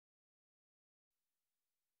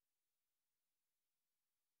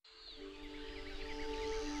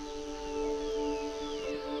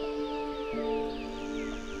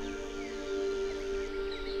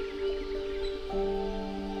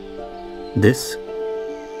This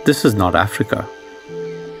is not Africa.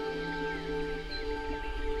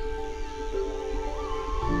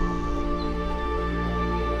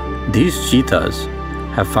 These cheetahs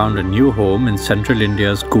have found a new home in central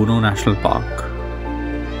India's Kuno National Park.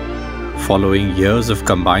 Following years of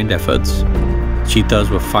combined efforts, cheetahs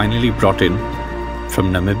were finally brought in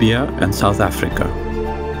from Namibia and South Africa.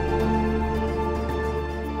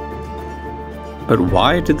 But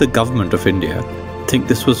why did the government of India think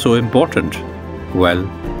this was so important? Well,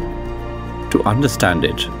 to understand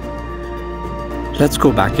it, let's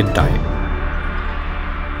go back in time.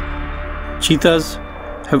 Cheetahs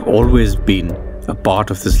have always been a part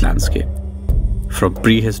of this landscape, from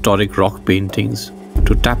prehistoric rock paintings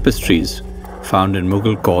to tapestries found in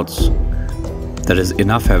Mughal courts. There is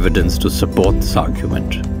enough evidence to support this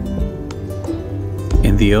argument.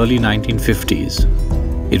 In the early 1950s,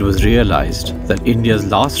 it was realized that India's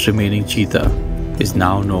last remaining cheetah is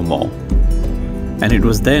now no more. And it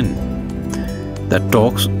was then that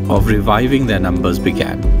talks of reviving their numbers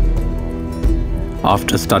began.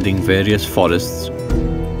 After studying various forests,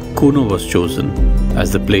 Kuno was chosen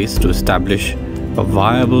as the place to establish a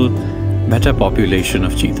viable meta-population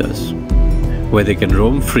of cheetahs, where they can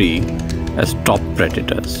roam free as top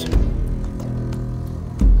predators.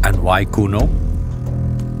 And why Kuno?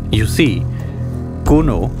 You see,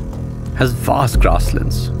 Kuno has vast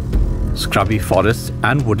grasslands, scrubby forests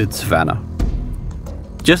and wooded savanna.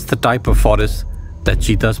 Just the type of forest that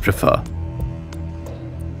cheetahs prefer.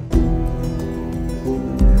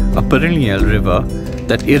 A perennial river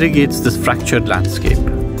that irrigates this fractured landscape,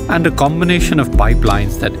 and a combination of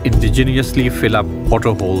pipelines that indigenously fill up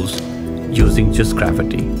water holes using just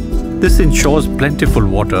gravity. This ensures plentiful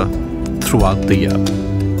water throughout the year.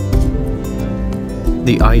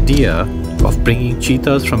 The idea of bringing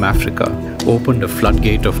cheetahs from Africa opened a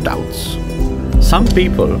floodgate of doubts. Some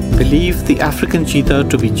people believe the African cheetah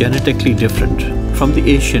to be genetically different from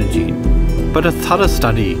the Asian gene, but a thorough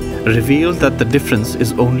study revealed that the difference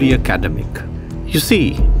is only academic. You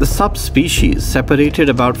see, the subspecies separated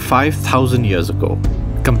about 5,000 years ago.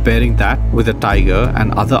 Comparing that with a tiger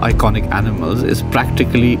and other iconic animals is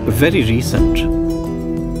practically very recent.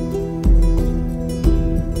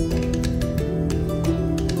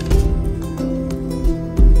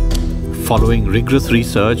 Following rigorous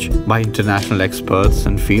research by international experts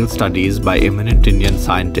and field studies by eminent Indian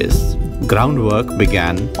scientists, groundwork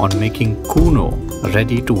began on making Kuno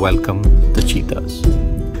ready to welcome the cheetahs.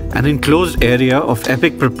 An enclosed area of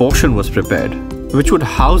epic proportion was prepared, which would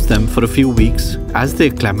house them for a few weeks as they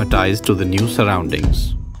acclimatized to the new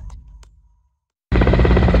surroundings.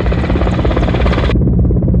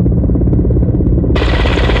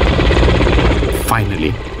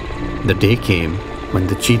 Finally, the day came when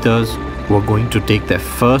the cheetahs were going to take their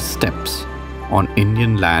first steps on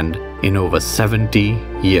Indian land in over 70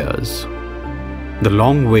 years. The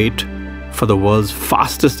long wait for the world's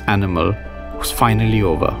fastest animal was finally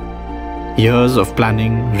over. Years of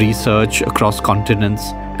planning, research across continents,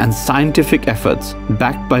 and scientific efforts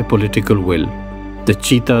backed by political will, the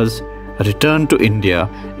cheetahs returned to India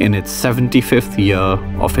in its 75th year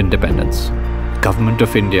of independence. Government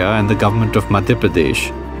of India and the Government of Madhya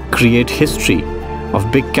Pradesh create history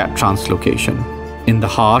of big cat translocation. In the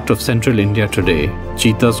heart of central India today,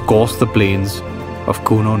 cheetahs course the plains of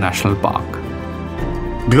Kuno National Park.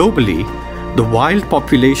 Globally, the wild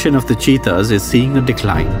population of the cheetahs is seeing a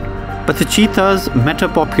decline, but the cheetahs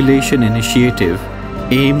meta-population initiative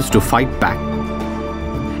aims to fight back.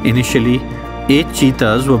 Initially, 8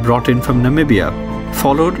 cheetahs were brought in from Namibia,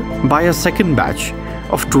 followed by a second batch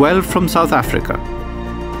of 12 from South Africa.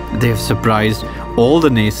 They have surprised all the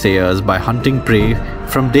naysayers by hunting prey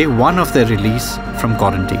from day one of their release from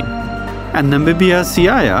quarantine. And Namibia's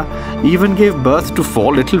Siaya even gave birth to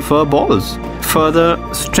 4 little fur balls, further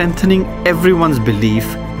strengthening everyone's belief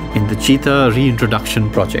in the cheetah reintroduction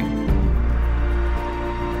project.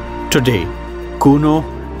 Today, Kuno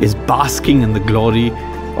is basking in the glory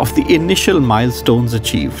of the initial milestones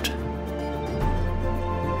achieved.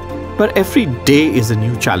 But every day is a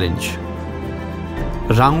new challenge.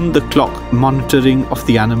 Round-the-clock monitoring of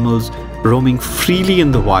the animals roaming freely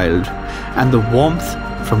in the wild and the warmth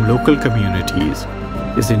from local communities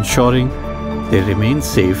is ensuring they remain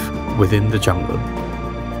safe within the jungle.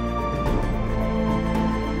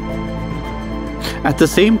 At the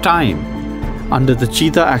same time, under the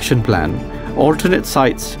Cheetah Action Plan, alternate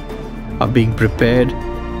sites are being prepared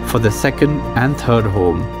for the second and third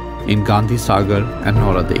home in Gandhi Sagar and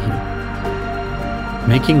Noradehi,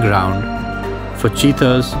 making ground for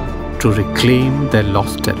cheetahs to reclaim their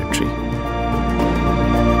lost territory.